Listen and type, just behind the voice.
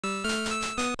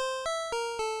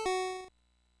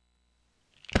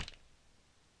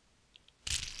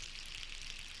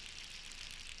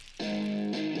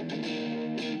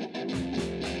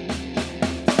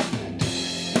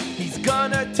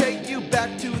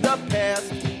past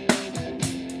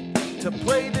to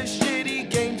play the shitty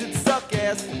games that suck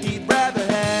ass. He'd rather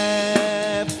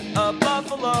have a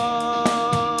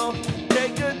buffalo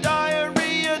take a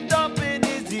diarrhea dump in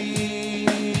his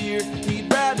ear.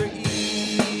 He'd rather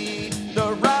eat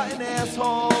the rotten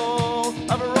asshole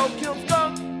of a roadkill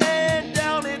skunk and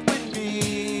down it with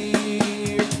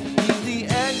beer. He's the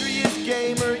angriest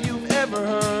gamer you've ever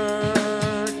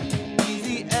heard. He's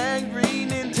the angry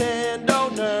Nintendo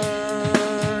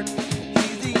nerd.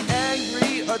 He's the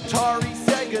angry Atari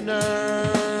Sega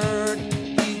nerd.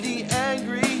 He's the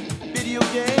angry video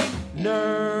game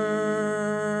nerd.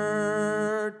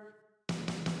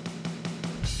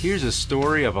 Here's a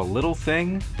story of a little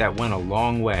thing that went a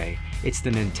long way. It's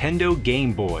the Nintendo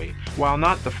Game Boy. While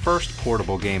not the first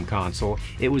portable game console,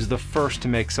 it was the first to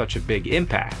make such a big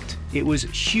impact. It was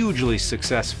hugely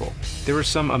successful. There were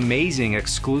some amazing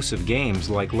exclusive games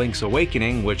like Link's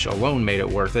Awakening, which alone made it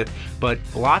worth it, but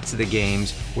lots of the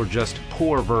games were just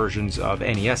poor versions of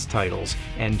NES titles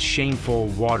and shameful,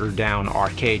 watered-down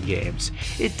arcade games.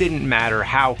 It didn't matter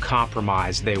how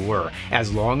compromised they were.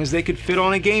 As long as they could fit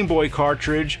on a Game Boy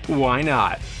cartridge, why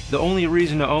not? The only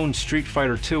reason to own Street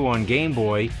Fighter II on Game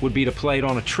Boy would be to play it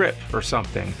on a trip or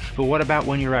something. But what about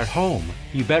when you're at home?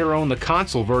 You better own the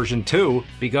console version too,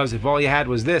 because if all you had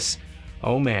was this,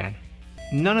 oh man.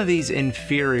 None of these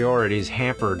inferiorities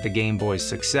hampered the Game Boy's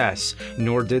success,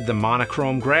 nor did the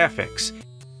monochrome graphics.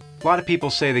 A lot of people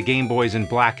say the Game Boy's in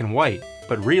black and white,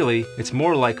 but really, it's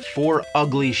more like 4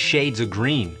 ugly shades of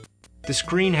green. The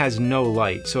screen has no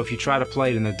light, so if you try to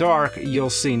play it in the dark, you'll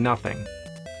see nothing.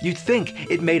 You'd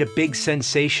think it made a big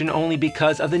sensation only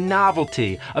because of the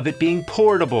novelty of it being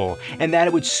portable, and that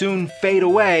it would soon fade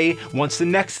away once the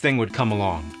next thing would come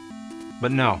along.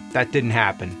 But no, that didn't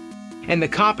happen. And the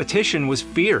competition was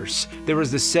fierce. There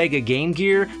was the Sega Game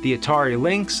Gear, the Atari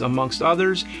Lynx, amongst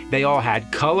others. They all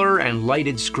had color and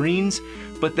lighted screens,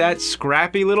 but that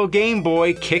scrappy little Game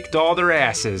Boy kicked all their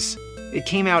asses. It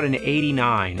came out in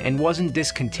 '89 and wasn't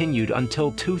discontinued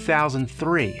until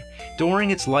 2003.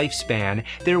 During its lifespan,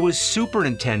 there was Super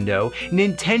Nintendo,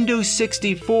 Nintendo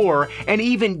 64, and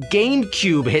even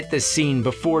GameCube hit the scene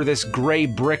before this gray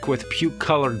brick with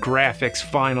puke-colored graphics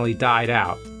finally died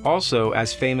out. Also,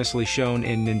 as famously shown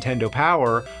in Nintendo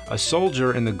Power, a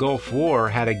soldier in the Gulf War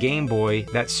had a Game Boy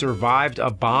that survived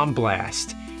a bomb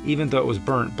blast. Even though it was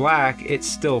burnt black, it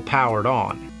still powered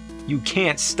on. You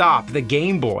can't stop the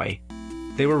Game Boy.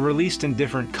 They were released in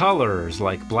different colors,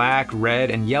 like black, red,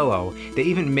 and yellow. They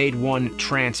even made one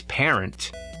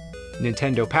transparent.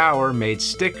 Nintendo Power made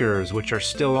stickers, which are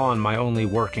still on my only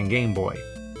working Game Boy.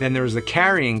 Then there was the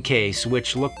carrying case,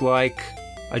 which looked like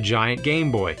a giant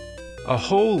Game Boy. A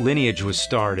whole lineage was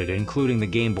started, including the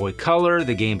Game Boy Color,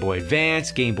 the Game Boy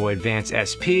Advance, Game Boy Advance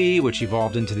SP, which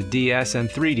evolved into the DS and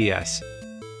 3DS.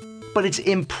 But it's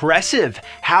impressive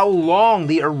how long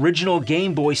the original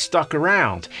Game Boy stuck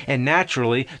around. And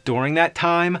naturally, during that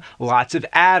time, lots of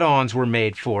add-ons were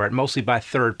made for it, mostly by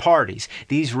third parties.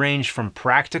 These ranged from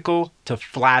practical to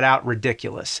flat-out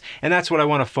ridiculous. And that's what I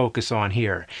want to focus on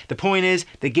here. The point is,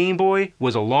 the Game Boy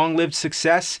was a long-lived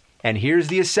success, and here's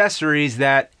the accessories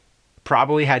that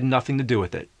probably had nothing to do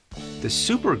with it. The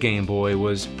Super Game Boy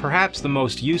was perhaps the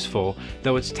most useful,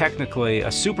 though it's technically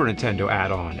a Super Nintendo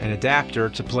add-on, an adapter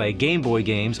to play Game Boy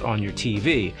games on your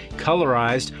TV,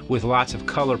 colorized with lots of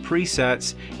color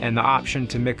presets and the option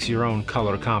to mix your own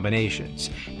color combinations.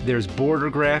 There's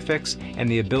border graphics and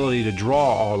the ability to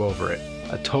draw all over it.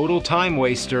 A total time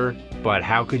waster, but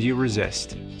how could you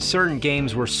resist? Certain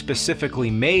games were specifically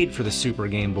made for the Super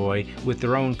Game Boy with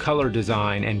their own color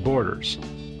design and borders.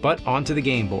 But onto the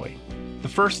Game Boy. The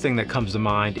first thing that comes to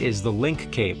mind is the link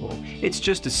cable. It's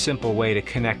just a simple way to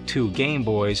connect 2 Game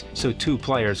Boys so 2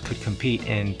 players could compete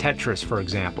in Tetris, for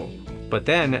example. But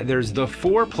then there's the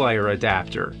 4-player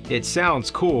adapter. It sounds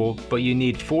cool, but you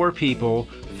need 4 people,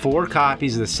 4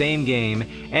 copies of the same game,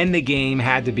 and the game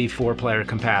had to be 4-player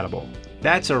compatible.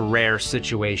 That's a rare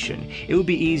situation. It would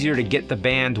be easier to get the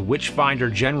band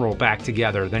Witchfinder General back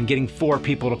together than getting 4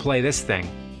 people to play this thing.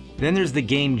 Then there's the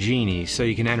Game Genie, so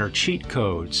you can enter cheat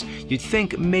codes. You'd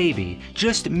think maybe,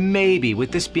 just maybe,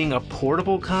 with this being a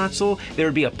portable console, there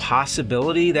would be a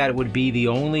possibility that it would be the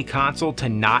only console to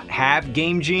not have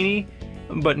Game Genie?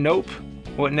 But nope.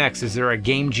 What next? Is there a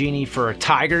Game Genie for a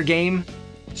Tiger game?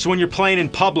 So when you're playing in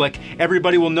public,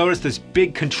 everybody will notice this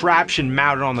big contraption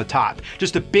mounted on the top.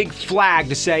 Just a big flag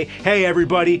to say, hey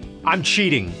everybody, I'm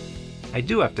cheating. I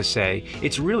do have to say,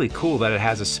 it's really cool that it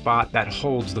has a spot that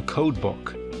holds the code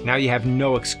book. Now you have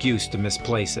no excuse to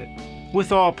misplace it.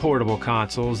 With all portable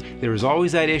consoles, there was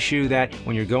always that issue that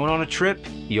when you're going on a trip,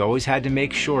 you always had to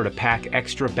make sure to pack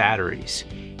extra batteries.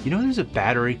 You know there's a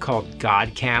battery called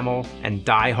God Camel and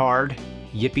Die Hard?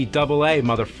 Yippee double A,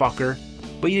 motherfucker.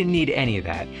 But you didn't need any of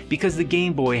that, because the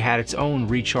Game Boy had its own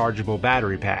rechargeable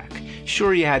battery pack.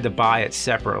 Sure, you had to buy it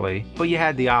separately, but you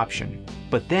had the option.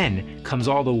 But then comes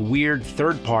all the weird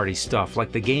third-party stuff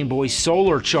like the Game Boy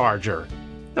Solar Charger.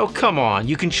 Oh, come on,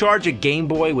 you can charge a Game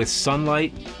Boy with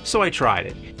sunlight? So I tried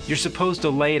it. You're supposed to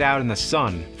lay it out in the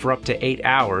sun for up to 8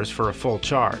 hours for a full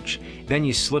charge. Then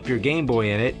you slip your Game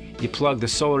Boy in it, you plug the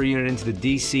solar unit into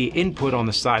the DC input on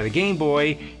the side of the Game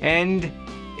Boy, and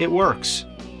it works.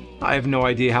 I have no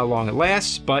idea how long it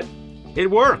lasts, but it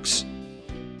works.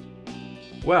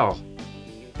 Well,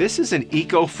 this is an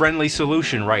eco-friendly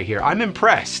solution right here. I'm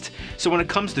impressed. So when it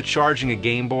comes to charging a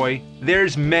Game Boy,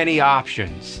 there's many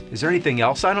options. Is there anything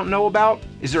else I don't know about?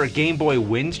 Is there a Game Boy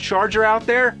Wind charger out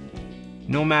there?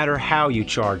 No matter how you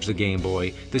charge the Game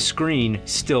Boy, the screen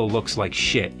still looks like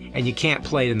shit, and you can't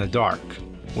play it in the dark.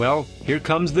 Well, here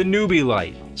comes the newbie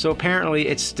light. So apparently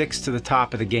it sticks to the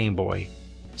top of the Game Boy.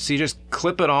 So you just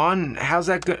clip it on, how's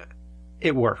that good?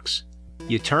 It works.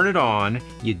 You turn it on,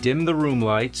 you dim the room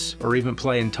lights, or even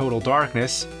play in total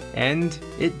darkness, and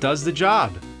it does the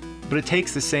job. But it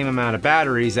takes the same amount of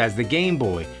batteries as the Game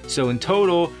Boy, so in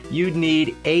total, you'd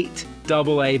need 8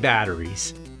 AA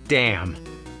batteries. Damn.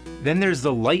 Then there's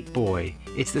the Light Boy.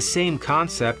 It's the same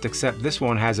concept, except this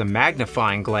one has a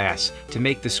magnifying glass to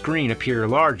make the screen appear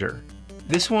larger.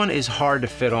 This one is hard to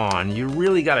fit on. You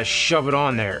really gotta shove it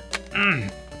on there.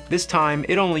 This time,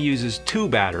 it only uses 2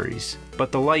 batteries, but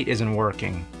the light isn't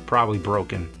working. Probably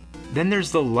broken. Then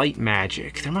there's the Light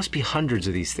Magic. There must be hundreds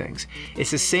of these things.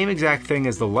 It's the same exact thing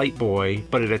as the Light Boy,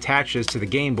 but it attaches to the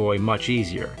Game Boy much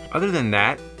easier. Other than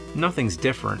that, nothing's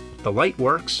different. The light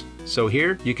works, so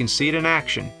here you can see it in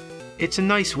action. It's a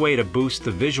nice way to boost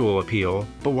the visual appeal,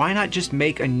 but why not just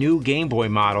make a new Game Boy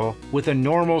model with a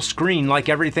normal screen like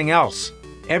everything else?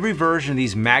 Every version of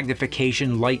these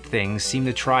magnification light things seem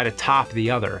to try to top the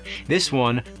other. This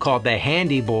one, called the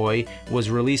Handy Boy, was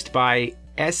released by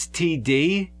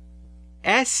STD?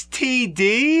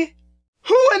 STD?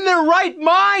 Who in their right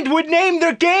mind would name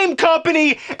their game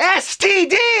company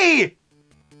STD?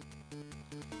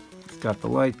 It's got the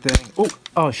light thing.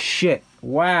 Oh shit.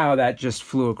 Wow, that just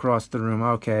flew across the room.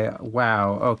 Okay,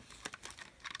 wow. Oh,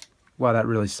 wow, that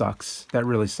really sucks. That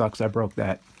really sucks. I broke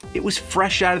that. It was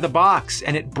fresh out of the box,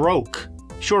 and it broke.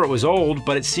 Sure, it was old,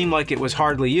 but it seemed like it was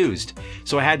hardly used.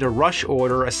 So I had to rush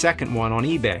order a second one on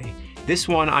eBay. This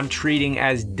one I'm treating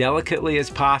as delicately as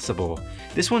possible.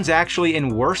 This one's actually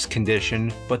in worse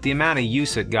condition, but the amount of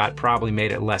use it got probably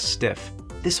made it less stiff.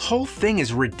 This whole thing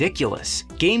is ridiculous.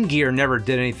 Game Gear never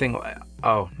did anything like...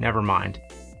 Oh, never mind.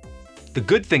 The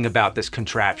good thing about this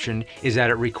contraption is that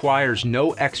it requires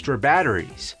no extra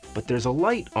batteries, but there's a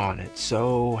light on it,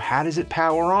 so how does it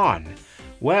power on?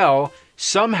 Well,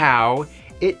 somehow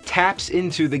it taps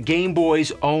into the Game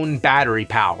Boy's own battery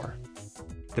power.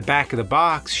 The back of the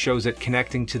box shows it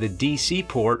connecting to the DC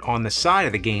port on the side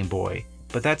of the Game Boy,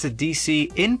 but that's a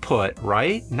DC input,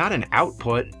 right? Not an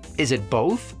output. Is it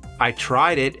both? I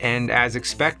tried it, and as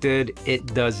expected,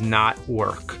 it does not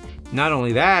work. Not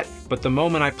only that, but the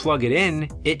moment I plug it in,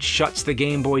 it shuts the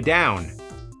Game Boy down.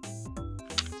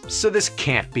 So this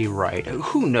can't be right.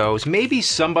 Who knows? Maybe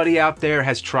somebody out there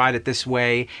has tried it this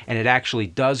way and it actually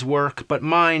does work, but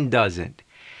mine doesn't.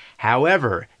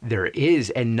 However, there is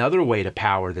another way to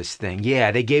power this thing.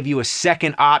 Yeah, they gave you a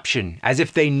second option, as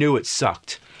if they knew it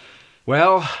sucked.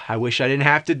 Well, I wish I didn't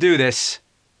have to do this,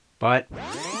 but...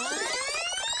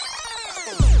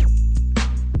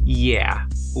 yeah,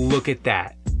 look at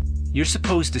that. You're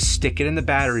supposed to stick it in the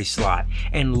battery slot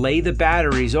and lay the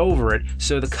batteries over it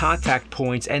so the contact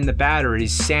points and the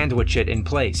batteries sandwich it in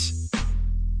place.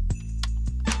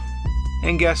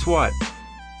 And guess what?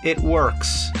 It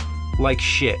works like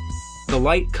shit. The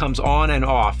light comes on and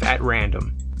off at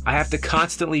random. I have to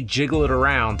constantly jiggle it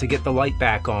around to get the light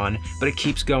back on, but it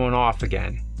keeps going off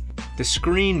again. The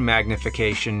screen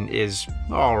magnification is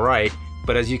alright,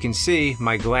 but as you can see,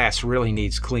 my glass really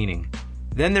needs cleaning.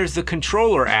 Then there's the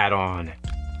controller add-on.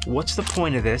 What's the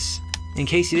point of this? In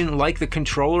case you didn't like the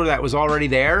controller that was already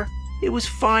there? It was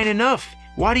fine enough.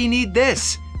 Why do you need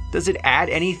this? Does it add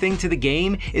anything to the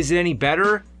game? Is it any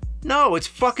better? No, it's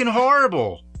fucking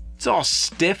horrible. It's all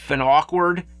stiff and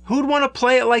awkward. Who'd want to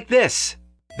play it like this?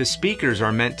 The speakers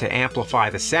are meant to amplify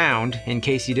the sound, in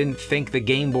case you didn't think the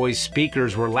Game Boy's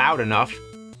speakers were loud enough.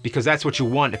 Because that's what you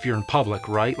want if you're in public,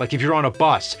 right? Like if you're on a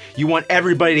bus, you want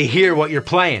everybody to hear what you're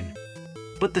playing.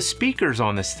 But the speakers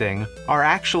on this thing are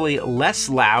actually less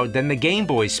loud than the Game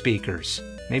Boy speakers.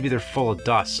 Maybe they're full of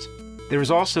dust. There was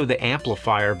also the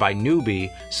amplifier by Newbie,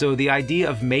 so the idea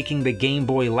of making the Game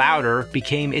Boy louder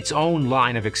became its own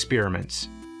line of experiments.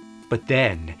 But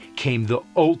then came the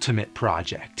ultimate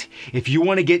project. If you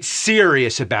want to get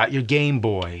serious about your Game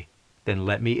Boy, then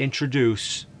let me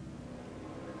introduce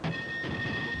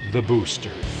the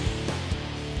booster.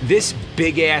 This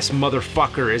big-ass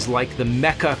motherfucker is like the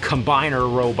mecha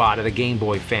combiner robot of the Game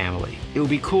Boy family. It would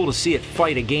be cool to see it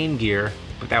fight a Game Gear,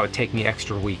 but that would take me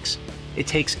extra weeks. It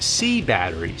takes C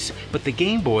batteries, but the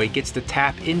Game Boy gets to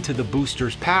tap into the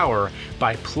booster's power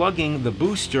by plugging the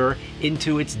booster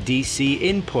into its DC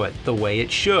input the way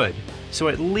it should. So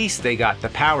at least they got the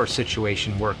power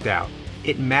situation worked out.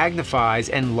 It magnifies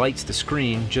and lights the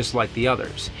screen just like the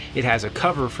others. It has a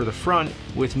cover for the front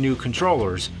with new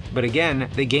controllers, but again,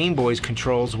 the Game Boy's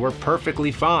controls were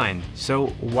perfectly fine, so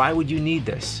why would you need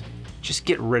this? Just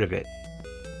get rid of it.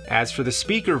 As for the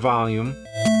speaker volume,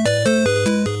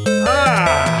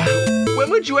 when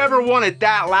would you ever want it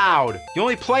that loud? You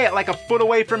only play it like a foot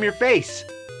away from your face.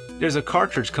 There's a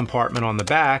cartridge compartment on the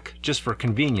back, just for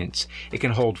convenience. It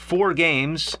can hold 4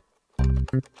 games,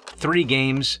 3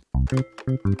 games,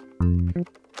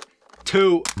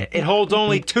 2. It holds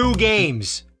only 2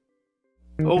 games.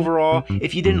 Overall,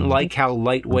 if you didn't like how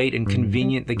lightweight and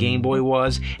convenient the Game Boy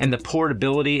was, and the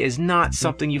portability is not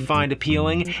something you find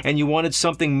appealing, and you wanted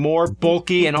something more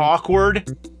bulky and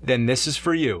awkward, then this is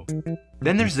for you.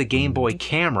 Then there's the Game Boy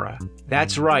camera.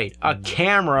 That's right, a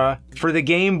camera for the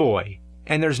Game Boy.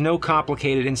 And there's no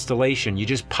complicated installation. You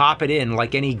just pop it in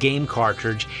like any game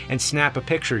cartridge and snap a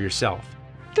picture yourself.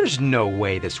 There's no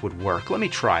way this would work. Let me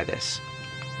try this.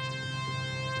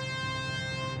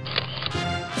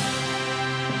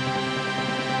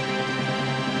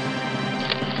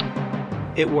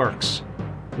 It works.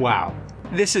 Wow.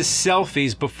 This is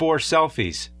selfies before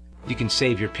selfies. You can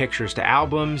save your pictures to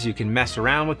albums, you can mess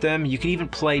around with them, you can even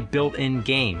play built-in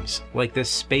games, like this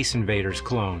Space Invaders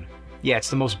clone. Yeah,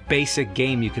 it's the most basic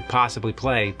game you could possibly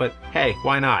play, but hey,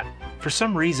 why not? For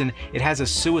some reason, it has a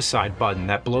suicide button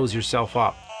that blows yourself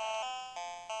up.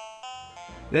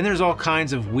 Then there's all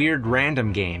kinds of weird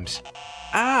random games.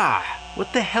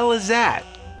 What the hell is that?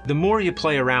 The more you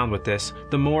play around with this,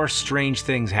 the more strange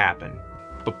things happen.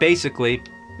 But basically,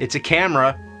 it's a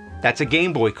camera that's a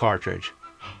Game Boy cartridge.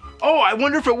 Oh, I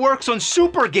wonder if it works on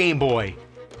Super Game Boy!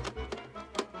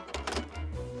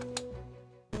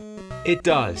 It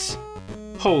does.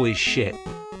 Holy shit.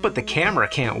 But the camera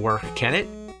can't work, can it?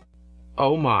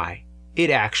 Oh my, it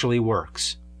actually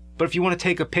works. But if you want to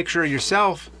take a picture of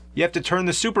yourself, you have to turn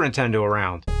the Super Nintendo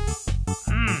around.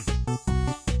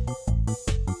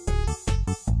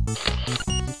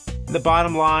 The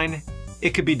bottom line,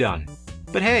 it could be done.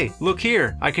 But hey, look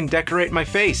here, I can decorate my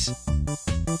face.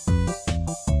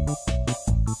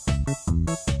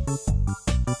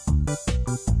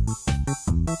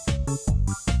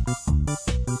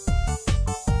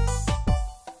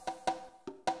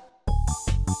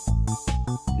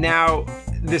 Now,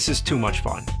 this is too much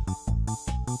fun.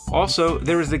 Also,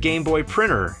 there is the Game Boy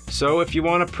printer, so if you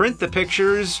want to print the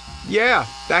pictures, yeah,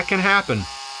 that can happen.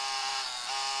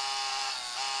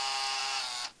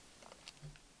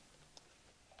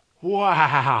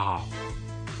 Wow!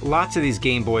 Lots of these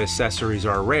Game Boy accessories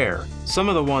are rare. Some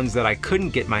of the ones that I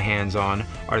couldn't get my hands on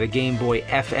are the Game Boy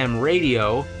FM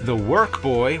radio, the Work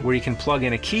Boy, where you can plug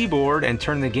in a keyboard and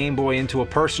turn the Game Boy into a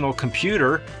personal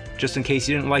computer, just in case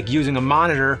you didn't like using a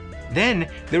monitor. Then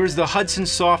there was the Hudson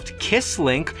Soft Kiss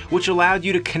Link, which allowed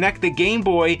you to connect the Game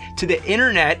Boy to the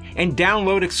internet and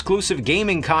download exclusive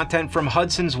gaming content from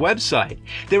Hudson's website.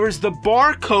 There was the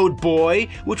Barcode Boy,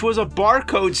 which was a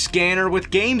barcode scanner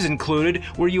with games included,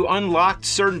 where you unlocked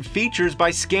certain features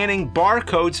by scanning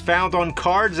barcodes found on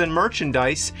cards and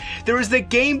merchandise. There was the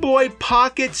Game Boy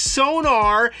Pocket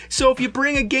Sonar, so if you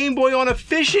bring a Game Boy on a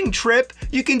fishing trip,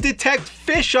 you can detect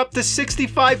fish up to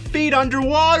 65 feet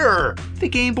underwater. The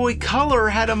Game Boy Color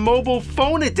had a mobile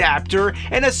phone adapter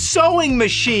and a sewing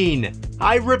machine.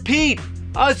 I repeat,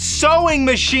 a sewing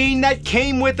machine that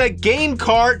came with a game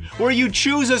cart where you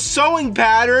choose a sewing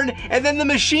pattern and then the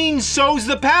machine sews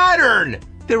the pattern.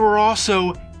 There were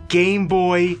also Game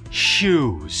Boy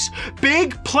shoes.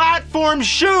 Big platform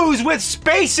shoes with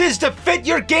spaces to fit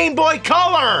your Game Boy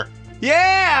Color.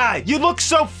 Yeah, you look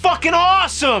so fucking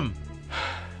awesome.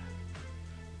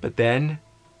 But then,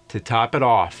 to top it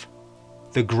off,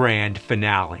 the grand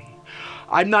finale.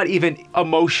 I'm not even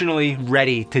emotionally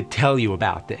ready to tell you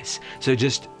about this, so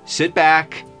just sit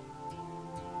back.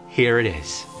 Here it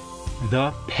is,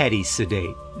 the Petty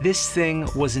Sedate. This thing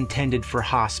was intended for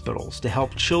hospitals to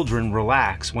help children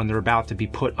relax when they're about to be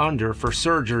put under for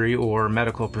surgery or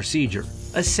medical procedure.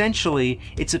 Essentially,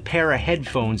 it's a pair of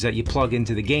headphones that you plug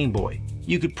into the Game Boy.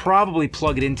 You could probably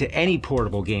plug it into any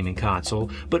portable gaming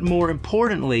console, but more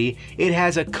importantly, it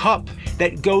has a cup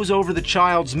that goes over the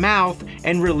child's mouth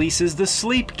and releases the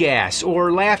sleep gas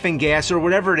or laughing gas or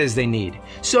whatever it is they need.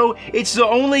 So it's the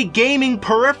only gaming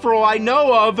peripheral I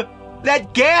know of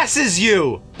that gasses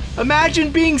you!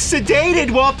 Imagine being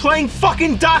sedated while playing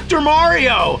fucking Dr.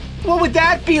 Mario! What would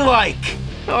that be like?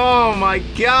 Oh my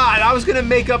god, I was gonna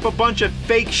make up a bunch of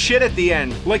fake shit at the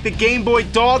end, like the Game Boy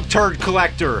dog turd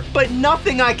collector. But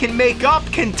nothing I can make up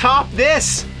can top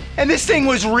this! And this thing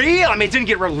was real! I mean, it didn't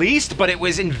get released, but it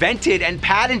was invented and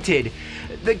patented.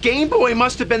 The Game Boy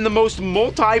must have been the most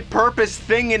multi-purpose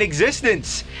thing in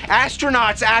existence.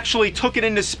 Astronauts actually took it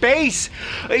into space.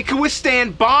 It could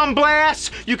withstand bomb blasts,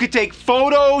 you could take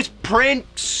photos, print,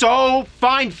 sew,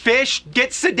 find fish, get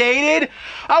sedated.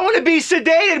 I want to be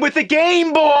sedated with the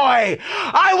Game Boy!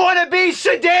 I want to be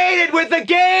sedated with the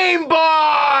Game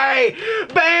Boy!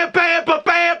 Bam, bam, ba,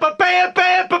 bam, ba, bam,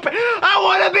 bam, ba, bam. I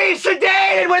want to be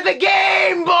sedated with the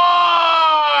Game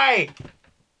Boy!